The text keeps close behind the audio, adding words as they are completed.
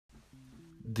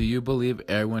Do you believe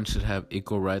everyone should have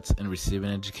equal rights in receiving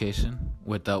education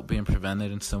without being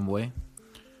prevented in some way?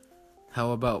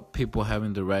 How about people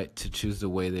having the right to choose the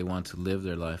way they want to live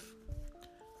their life?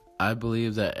 I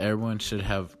believe that everyone should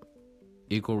have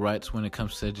equal rights when it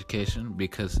comes to education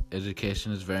because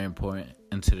education is very important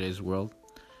in today's world.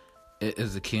 It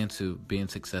is the key to being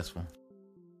successful.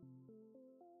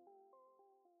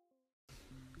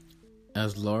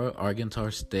 As Laura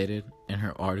Argentar stated in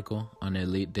her article on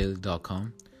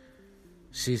EliteDaily.com,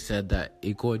 she said that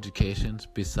equal education,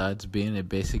 besides being a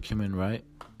basic human right,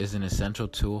 is an essential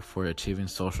tool for achieving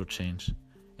social change.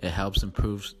 It helps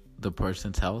improve the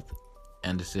person's health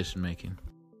and decision making.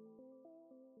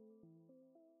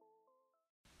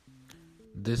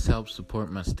 This helps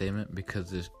support my statement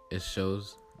because it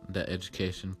shows that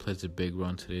education plays a big role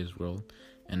in today's world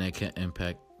and it can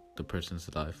impact the person's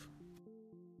life.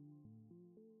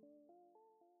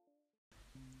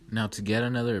 Now, to get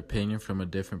another opinion from a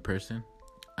different person,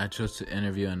 I chose to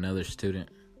interview another student.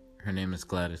 Her name is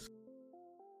Gladys.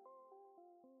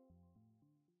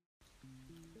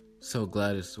 So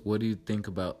Gladys, what do you think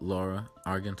about Laura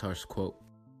Argentar's quote?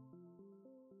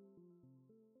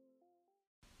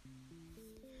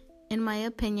 In my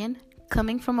opinion,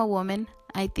 coming from a woman,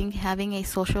 I think having a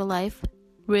social life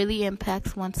really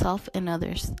impacts oneself and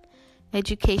others.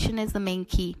 Education is the main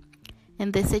key.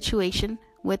 In this situation,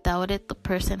 without it, the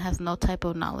person has no type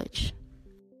of knowledge.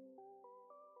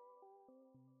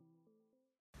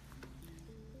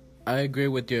 I agree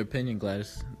with your opinion,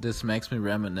 Gladys. This makes me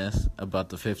reminisce about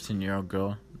the 15-year-old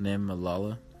girl named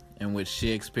Malala, in which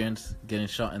she experienced getting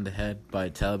shot in the head by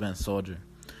a Taliban soldier,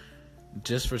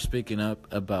 just for speaking up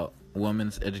about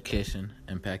women's education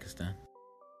in Pakistan.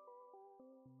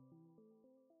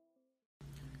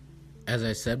 As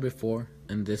I said before,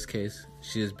 in this case,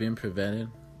 she is being prevented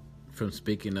from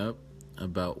speaking up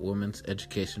about women's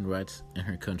education rights in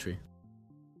her country.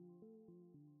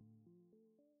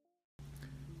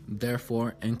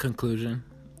 Therefore, in conclusion,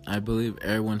 I believe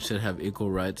everyone should have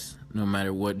equal rights no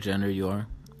matter what gender you are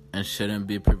and shouldn't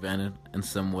be prevented in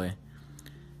some way.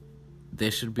 They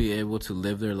should be able to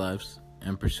live their lives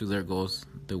and pursue their goals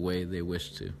the way they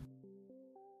wish to.